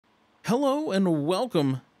Hello and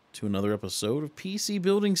welcome to another episode of PC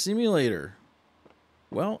Building Simulator.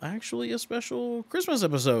 Well, actually a special Christmas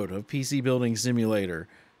episode of PC Building Simulator.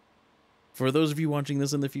 For those of you watching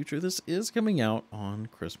this in the future, this is coming out on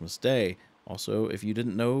Christmas Day. Also, if you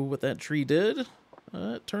didn't know what that tree did,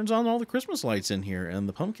 it turns on all the Christmas lights in here, and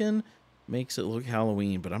the pumpkin makes it look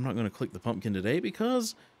Halloween, but I'm not going to click the pumpkin today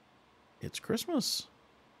because it's Christmas.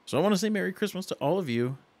 So I want to say Merry Christmas to all of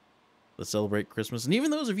you that celebrate Christmas, and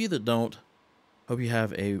even those of you that don't, hope you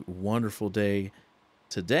have a wonderful day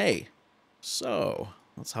today. So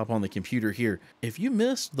let's hop on the computer here. If you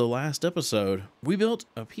missed the last episode, we built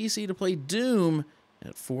a PC to play Doom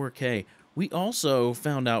at 4K. We also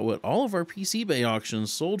found out what all of our PC Bay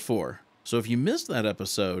auctions sold for. So if you missed that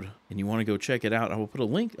episode and you want to go check it out, I will put a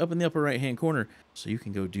link up in the upper right hand corner so you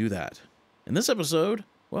can go do that. In this episode,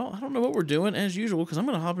 well, I don't know what we're doing as usual because I'm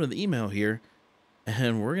going to hop into the email here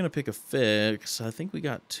and we're going to pick a fix. I think we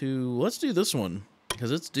got two. Let's do this one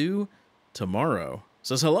because it's due tomorrow. It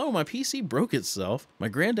says, hello, my PC broke itself. My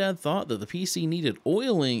granddad thought that the PC needed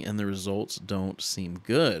oiling and the results don't seem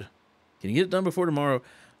good. Can you get it done before tomorrow?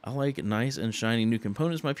 I like nice and shiny new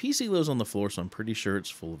components. My PC lives on the floor, so I'm pretty sure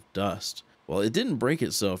it's full of dust. Well, it didn't break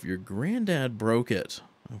itself. Your granddad broke it.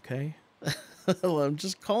 Okay? Well, I'm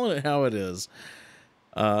just calling it how it is.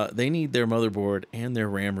 They need their motherboard and their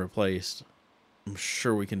RAM replaced. I'm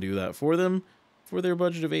sure we can do that for them for their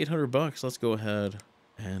budget of $800. Let's go ahead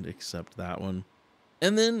and accept that one.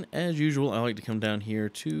 And then, as usual, I like to come down here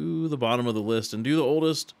to the bottom of the list and do the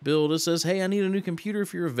oldest build. It says, hey, I need a new computer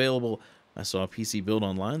if you're available. I saw a PC build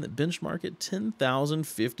online that benchmarked at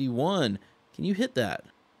 10,051. Can you hit that?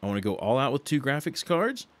 I want to go all out with 2 graphics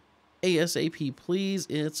cards. ASAP, please.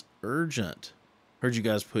 It's urgent. Heard you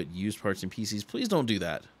guys put used parts in PCs. Please don't do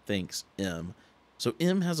that. Thanks, M. So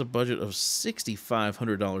M has a budget of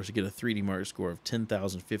 $6,500 to get a 3D Mark score of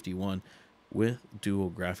 10,051 with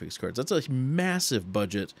dual graphics cards. That's a massive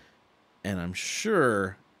budget, and I'm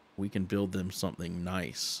sure we can build them something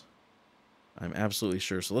nice. I'm absolutely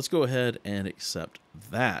sure. So let's go ahead and accept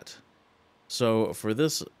that. So for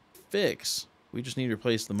this fix, we just need to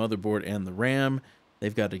replace the motherboard and the RAM.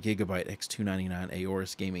 They've got a Gigabyte X299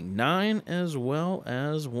 Aorus Gaming 9, as well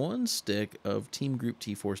as 1 stick of Team Group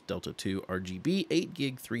T-Force Delta 2 RGB, 8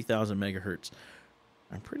 gig, 3000 megahertz.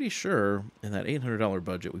 I'm pretty sure in that $800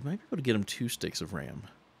 budget, we might be able to get them 2 sticks of RAM.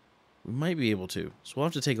 We might be able to. So we'll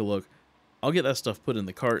have to take a look. I'll get that stuff put in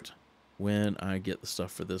the cart when I get the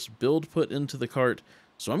stuff for this build put into the cart.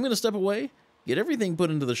 So I'm going to step away, get everything put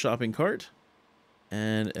into the shopping cart,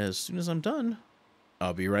 and as soon as I'm done,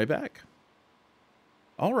 I'll be right back.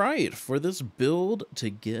 All right, for this build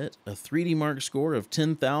to get a 3D Mark score of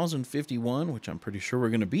 10,051, which I'm pretty sure we're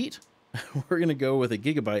going to beat, we're going to go with a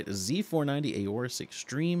Gigabyte Z490 Aorus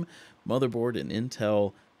Extreme motherboard, an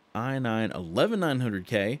Intel i9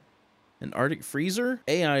 11900K, an Arctic Freezer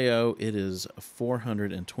AIO. It is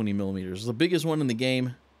 420 millimeters, the biggest one in the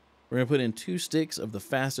game. We're going to put in 2 sticks of the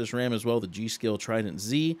fastest RAM as well, the G.Skill Trident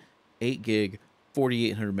Z, 8 gig,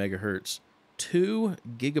 4800 megahertz, 2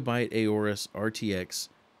 Gigabyte Aorus RTX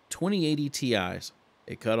 2080 Ti's.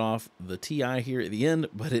 It cut off the Ti here at the end,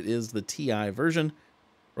 but it is the Ti version.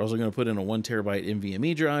 We're also going to put in a 1 terabyte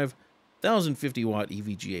NVMe drive, 1050 watt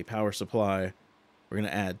EVGA power supply. We're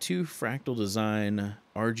going to add 2 Fractal Design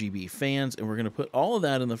RGB fans, and we're going to put all of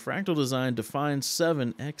that in the Fractal Design Define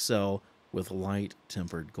 7 XL with light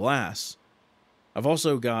tempered glass. I've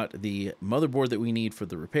also got the motherboard that we need for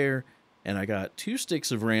the repair, and I got 2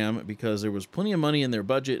 sticks of RAM because there was plenty of money in their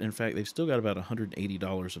budget. In fact, they've still got about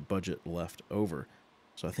 $180 of budget left over.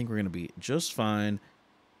 So I think we're going to be just fine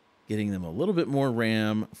getting them a little bit more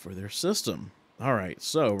RAM for their system. All right,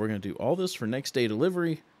 so we're going to do all this for next day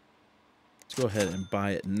delivery. Let's go ahead and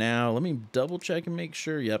buy it now. Let me double check and make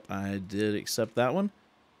sure. Yep, I did accept that one.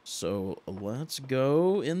 So let's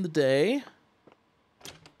go in the day.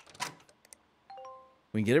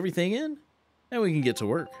 We can get everything in and we can get to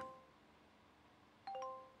work.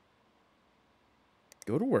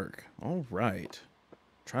 Go to work. All right.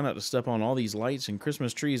 Try not to step on all these lights and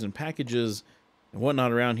Christmas trees and packages and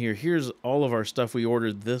whatnot around here. Here's all of our stuff we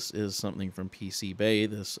ordered. This is something from PC Bay,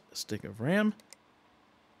 this stick of RAM.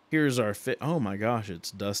 Here's our fit. Oh my gosh, it's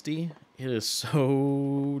dusty. It is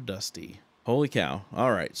so dusty. Holy cow.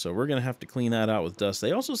 All right, so we're going to have to clean that out with dust.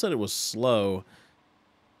 They also said it was slow.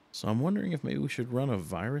 So I'm wondering if maybe we should run a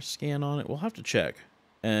virus scan on it. We'll have to check.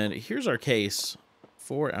 And here's our case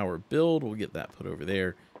for our build. We'll get that put over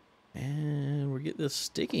there. And we'll get this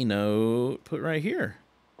sticky note put right here.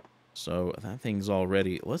 So that thing's all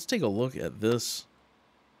ready. Let's take a look at this.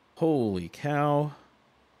 Holy cow.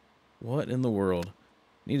 What in the world?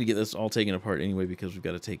 Need to get this all taken apart anyway because we've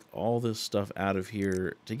got to take all this stuff out of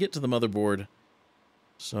here to get to the motherboard.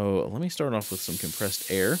 So let me start off with some compressed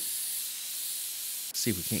air.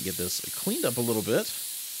 See if we can't get this cleaned up a little bit.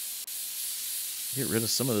 Get rid of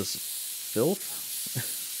some of this filth.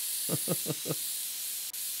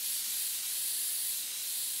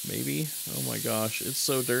 Maybe. Oh my gosh, it's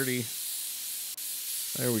so dirty.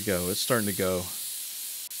 There we go. It's starting to go.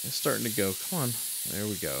 It's starting to go. Come on. There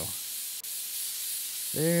we go.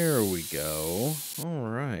 There we go. All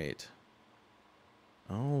right.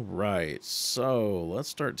 All right. So let's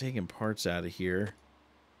start taking parts out of here.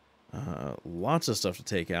 Lots of stuff to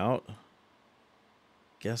take out.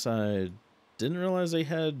 Guess I didn't realize they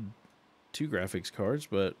had 2 graphics cards,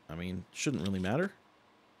 but I mean, shouldn't really matter.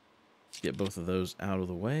 Let's get both of those out of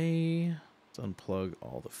the way. Let's unplug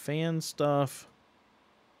all the fan stuff.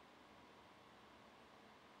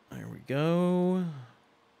 There we go.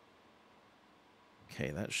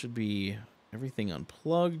 Okay, that should be everything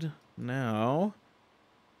unplugged. Now,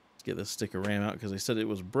 let's get this stick of RAM out because they said it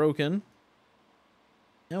was broken.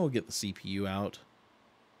 Now we'll get the CPU out.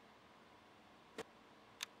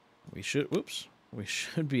 We should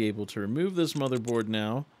be able to remove this motherboard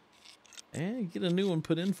now and get a new one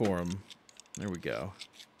put in for them. There we go.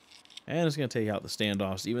 And it's going to take out the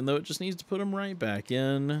standoffs, even though it just needs to put them right back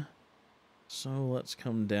in. So let's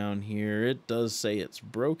come down here. It does say it's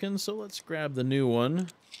broken, so let's grab the new one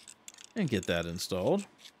and get that installed.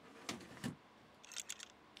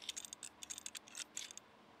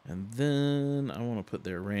 And then I want to put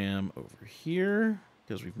their RAM over here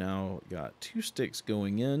because we've now got 2 sticks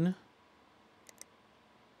going in.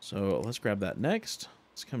 So let's grab that next.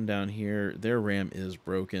 Let's come down here. Their RAM is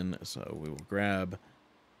broken, so we will grab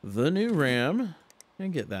the new RAM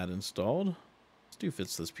and get that installed. Let's do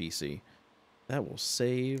fits this PC. That will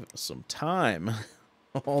save some time.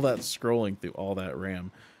 All that scrolling through all that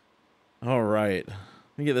RAM. All right. Let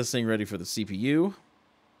me get this thing ready for the CPU.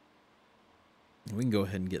 We can go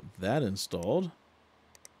ahead and get that installed.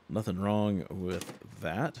 Nothing wrong with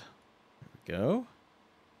that. There we go.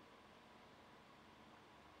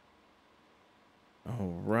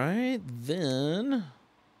 All right, then.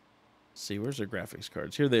 Let's see, where's their graphics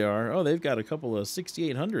cards? Here they are. Oh, they've got a couple of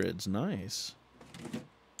 6800s. Nice.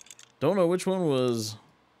 Don't know which one was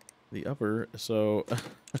the upper, so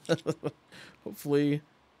hopefully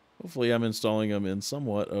I'm installing them in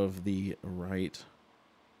somewhat of the right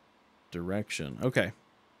direction. Okay.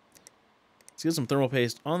 Let's get some thermal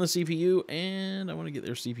paste on the CPU, and I want to get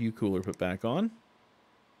their CPU cooler put back on.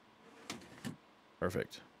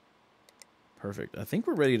 Perfect. Perfect. I think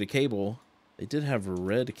we're ready to cable. They did have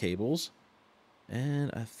red cables, and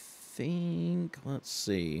I think, let's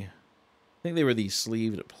see. I think they were these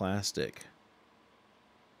sleeved plastic.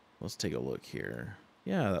 Let's take a look here.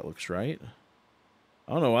 Yeah, that looks right.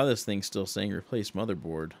 I don't know why this thing's still saying replace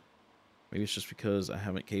motherboard. Maybe it's just because I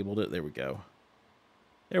haven't cabled it. There we go.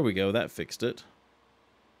 There we go. That fixed it.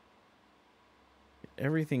 Get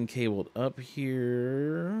everything cabled up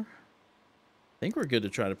here. I think we're good to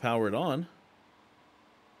try to power it on.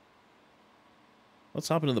 Let's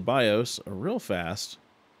hop into the BIOS real fast.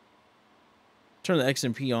 Turn the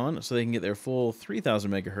XMP on so they can get their full 3000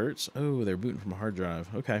 megahertz. Oh, they're booting from a hard drive.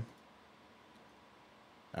 Okay.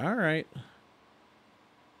 All right.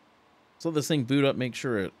 So let this thing boot up, make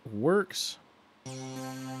sure it works.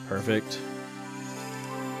 Perfect.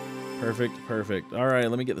 Perfect, perfect. All right,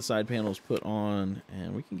 let me get the side panels put on,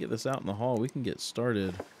 and we can get this out in the hall. We can get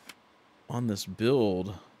started on this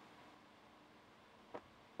build.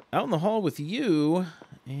 Out in the hall with you,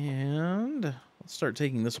 and let's start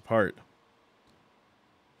taking this apart.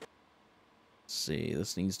 Let's see,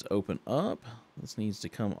 this needs to open up. This needs to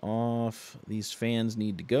come off. These fans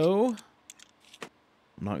need to go.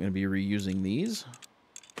 I'm not going to be reusing these.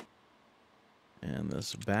 And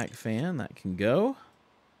this back fan, that can go.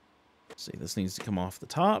 Let's see, this needs to come off the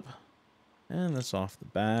top. And this off the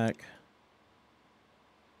back.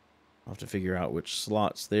 I'll have to figure out which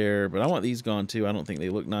slot's there. But I want these gone too. I don't think they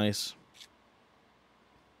look nice.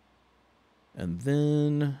 And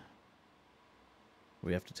then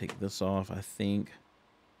we have to take this off, I think.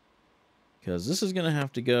 Because this is going to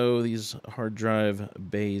have to go. These hard drive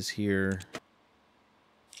bays here.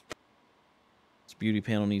 This beauty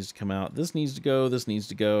panel needs to come out. This needs to go. This needs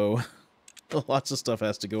to go. Lots of stuff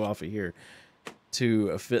has to go off of here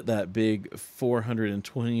to fit that big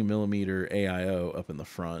 420 millimeter AIO up in the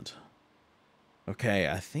front. Okay,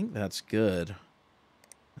 I think that's good.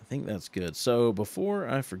 I think that's good. So before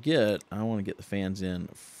I forget, I want to get the fans in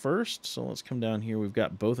first. So let's come down here. We've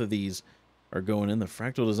got both of these are going in the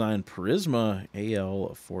Fractal Design Prisma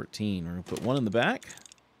AL14. We're going to put one in the back.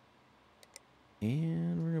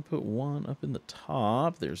 And we're going to put one up in the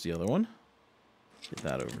top. There's the other one. Get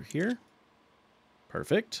that over here.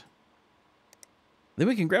 Perfect. Then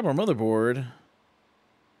we can grab our motherboard.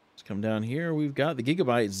 Let's come down here. We've got the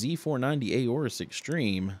Gigabyte Z490 Aorus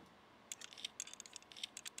Extreme.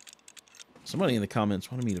 Somebody in the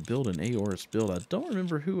comments wanted me to build an Aorus build. I don't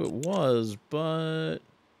remember who it was, but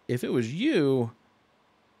if it was you,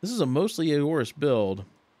 this is a mostly Aorus build.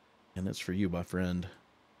 And it's for you, my friend.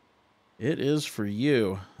 It is for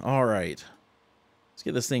you. All right. Let's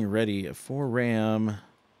get this thing ready for RAM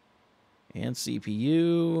and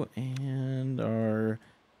CPU and our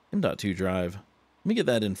M.2 drive. Let me get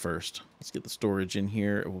that in first. Let's get the storage in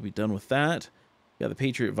here. We'll be done with that. Got the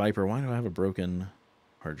Patriot Viper. Why do I have a broken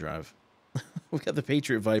hard drive? We've got the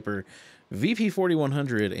Patriot Viper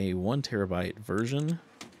VP4100, a 1 terabyte version.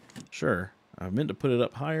 Sure, I meant to put it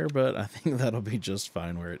up higher, but I think that'll be just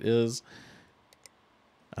fine where it is.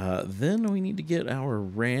 Then we need to get our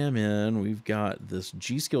RAM in. We've got this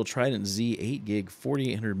G.Skill Trident Z 8 gig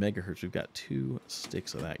 4800 megahertz. We've got 2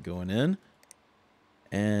 sticks of that going in.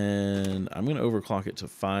 And I'm going to overclock it to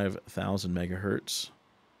 5000 megahertz.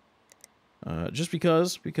 Just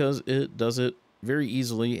because it does it very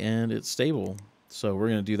easily and it's stable. So we're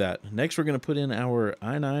going to do that. Next, we're going to put in our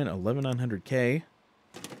i9 11900K.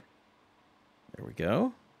 There we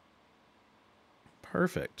go.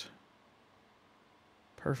 Perfect.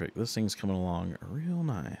 Perfect. This thing's coming along real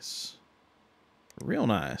nice. Real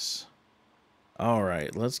nice. All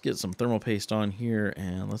right, let's get some thermal paste on here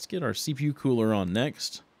and let's get our CPU cooler on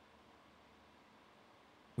next.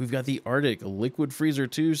 We've got the Arctic Liquid Freezer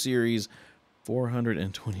 2 series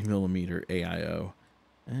 420 millimeter AIO.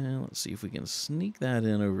 And let's see if we can sneak that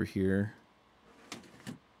in over here.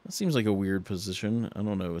 That seems like a weird position. I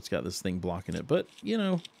don't know. It's got this thing blocking it, but you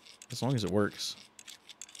know, as long as it works.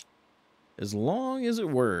 As long as it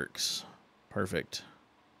works. Perfect.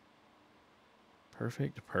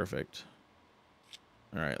 Perfect, perfect.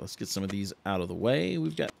 All right, let's get some of these out of the way.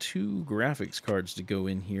 We've got 2 graphics cards to go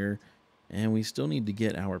in here, and we still need to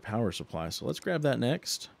get our power supply. So let's grab that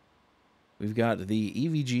next. We've got the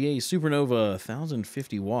EVGA Supernova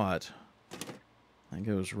 1050 watt. That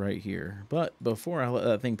goes right here. But before I let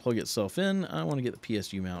that thing plug itself in, I want to get the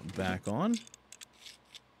PSU mount back on.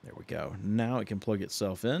 There we go. Now it can plug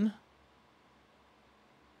itself in.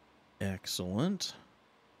 Excellent.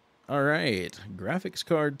 All right, graphics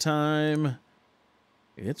card time.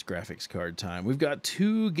 It's graphics card time. We've got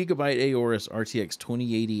 2 Gigabyte Aorus RTX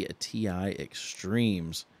 2080 Ti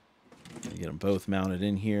Extremes. Get them both mounted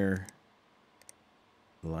in here.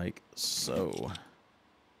 Like so.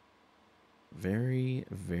 Very,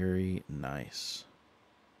 very nice.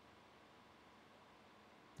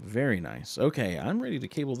 Very nice. Okay, I'm ready to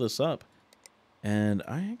cable this up. And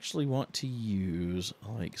I actually want to use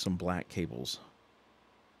like some black cables.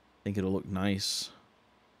 I think it'll look nice.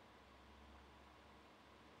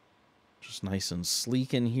 Just nice and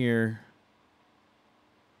sleek in here.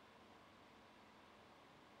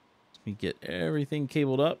 Let me get everything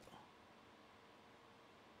cabled up.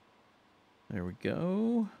 There we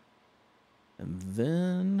go. And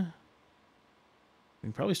then we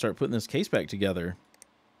can probably start putting this case back together.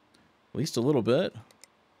 At least a little bit.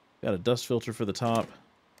 Got a dust filter for the top.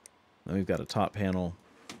 Then we've got a top panel.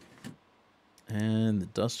 And the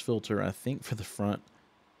dust filter, I think, for the front.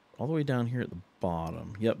 All the way down here at the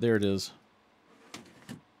bottom. Yep, there it is.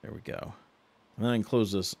 There we go. And then I can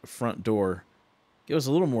close this front door. Give us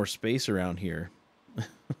a little more space around here.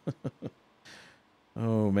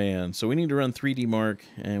 Oh, man. So we need to run 3D Mark,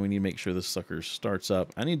 and we need to make sure this sucker starts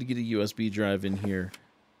up. I need to get a USB drive in here,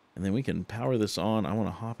 and then we can power this on. I want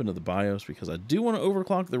to hop into the BIOS because I do want to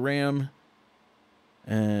overclock the RAM,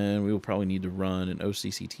 and we will probably need to run an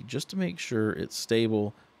OCCT just to make sure it's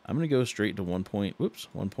stable. I'm going to go straight to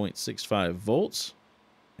 1.65 volts,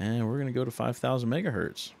 and we're going to go to 5,000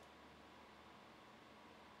 megahertz.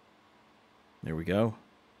 There we go.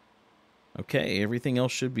 Okay, everything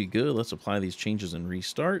else should be good. Let's apply these changes and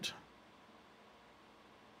restart.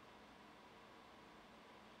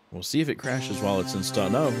 We'll see if it crashes while it's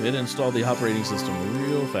installed. No, it installed the operating system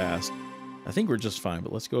real fast. I think we're just fine,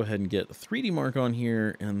 but let's go ahead and get a 3D Mark on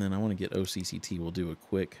here, and then I want to get OCCT. We'll do a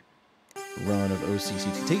quick run of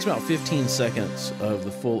OCCT. It takes about 15 seconds of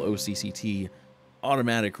the full OCCT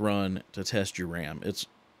automatic run to test your RAM. It's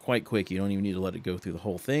quite quick. You don't even need to let it go through the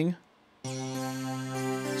whole thing.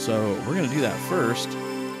 So we're going to do that first.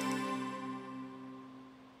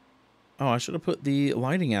 Oh, I should have put the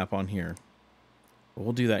lighting app on here.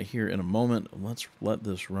 We'll do that here in a moment. Let's let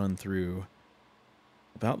this run through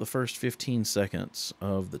about the first 15 seconds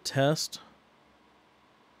of the test.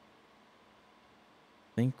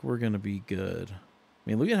 think we're going to be good. I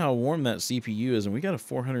mean, look at how warm that CPU is, and we got a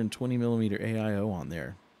 420 millimeter AIO on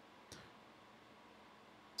there.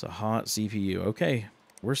 It's a hot CPU. Okay,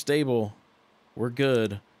 we're stable. We're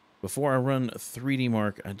good. Before I run 3D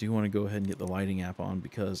Mark, I do want to go ahead and get the lighting app on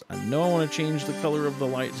because I know I want to change the color of the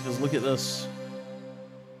lights because look at this.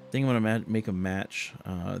 I think I'm going to make a match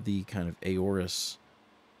the kind of Aorus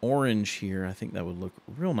orange here. I think that would look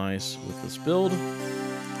real nice with this build.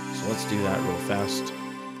 So let's do that real fast.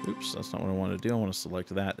 Oops, that's not what I want to do. I want to select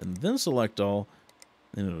that and then select all.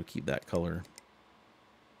 Then it'll keep that color.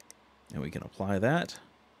 And we can apply that.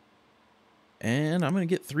 And I'm going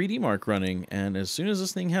to get 3D Mark running. And as soon as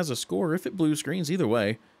this thing has a score, if it blue screens, either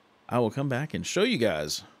way, I will come back and show you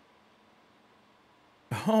guys.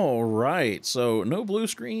 All right, so no blue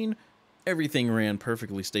screen. Everything ran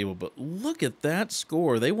perfectly stable. But look at that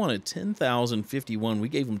score. They wanted 10,051. We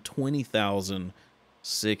gave them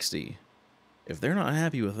 20,060. If they're not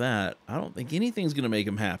happy with that, I don't think anything's going to make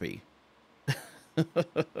them happy.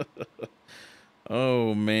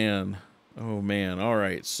 Oh, man. Oh, man. All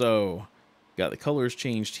right, so got the colors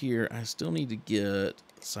changed here. I still need to get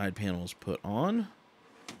the side panels put on.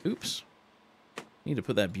 Oops. Need to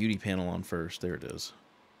put that beauty panel on first. There it is.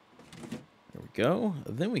 There we go.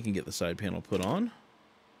 Then we can get the side panel put on.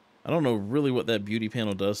 I don't know really what that beauty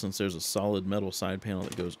panel does since there's a solid metal side panel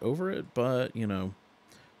that goes over it, but, you know,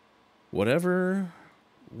 whatever.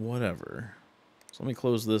 So let me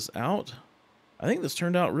close this out. I think this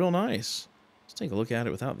turned out real nice. Let's take a look at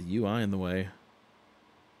it without the UI in the way.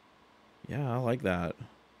 Yeah, I like that.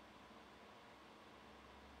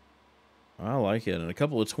 I like it. And a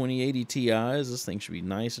couple of 2080 Ti's. This thing should be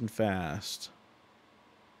nice and fast.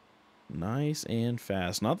 Nice and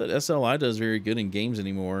fast. Not that SLI does very good in games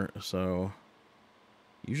anymore, so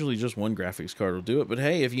usually just one graphics card will do it. But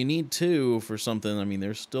hey, if you need two for something, I mean,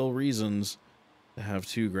 there's still reasons to have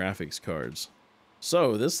two graphics cards.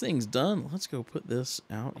 So this thing's done. Let's go put this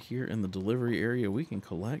out here in the delivery area. We can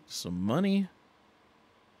collect some money.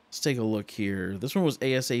 Let's take a look here. This one was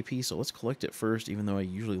ASAP, so let's collect it first, even though I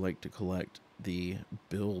usually like to collect the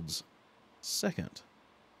builds second.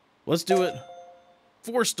 Let's do it.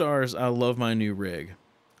 4 stars. I love my new rig.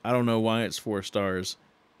 I don't know why it's 4 stars.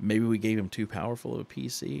 Maybe we gave him too powerful of a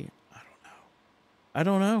PC. I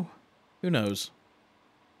don't know. Who knows?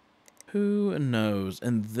 Who knows?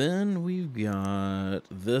 And then we've got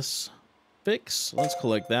this fix. Let's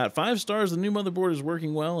collect that. 5 stars. The new motherboard is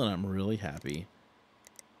working well, and I'm really happy.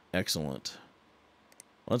 Excellent.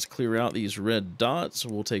 Let's clear out these red dots.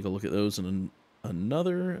 We'll take a look at those in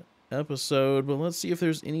another episode, but let's see if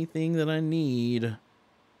there's anything that I need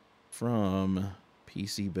from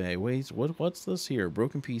PC Bay. Wait, what's this here?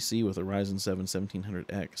 Broken PC with a Ryzen 7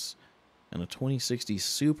 1700X and a 2060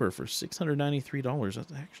 Super for $693.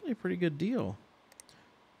 That's actually a pretty good deal.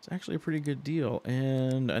 It's actually a pretty good deal.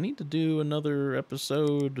 And I need to do another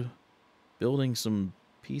episode building some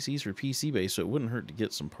PCs for PC Bay, so it wouldn't hurt to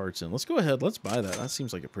get some parts in. Let's go ahead. Let's buy that. That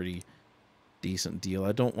seems like a pretty decent deal.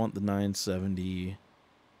 I don't want the 970.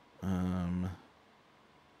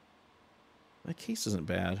 That case isn't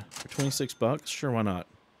bad. For 26 bucks, sure, why not?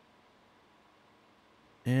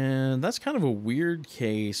 And that's kind of a weird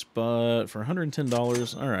case, but for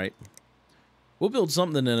 $110, all right. We'll build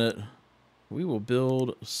something in it. We will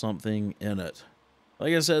build something in it.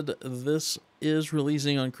 Like I said, this is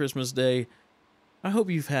releasing on Christmas Day. I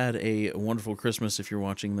hope you've had a wonderful Christmas if you're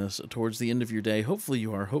watching this towards the end of your day. Hopefully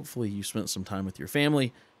you are. Hopefully you spent some time with your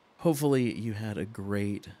family. Hopefully you had a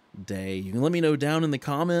great day. You can let me know down in the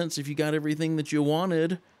comments if you got everything that you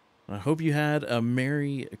wanted. I hope you had a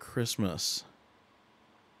Merry Christmas.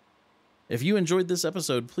 If you enjoyed this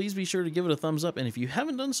episode, please be sure to give it a thumbs up. And if you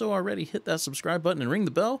haven't done so already, hit that subscribe button and ring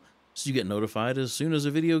the bell so you get notified as soon as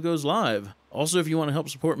a video goes live. Also, if you want to help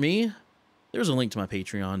support me, there's a link to my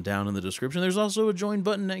Patreon down in the description. There's also a join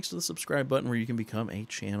button next to the subscribe button where you can become a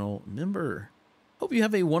channel member. Hope you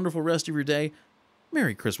have a wonderful rest of your day.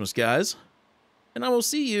 Merry Christmas, guys. And I will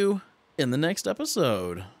see you in the next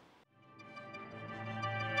episode.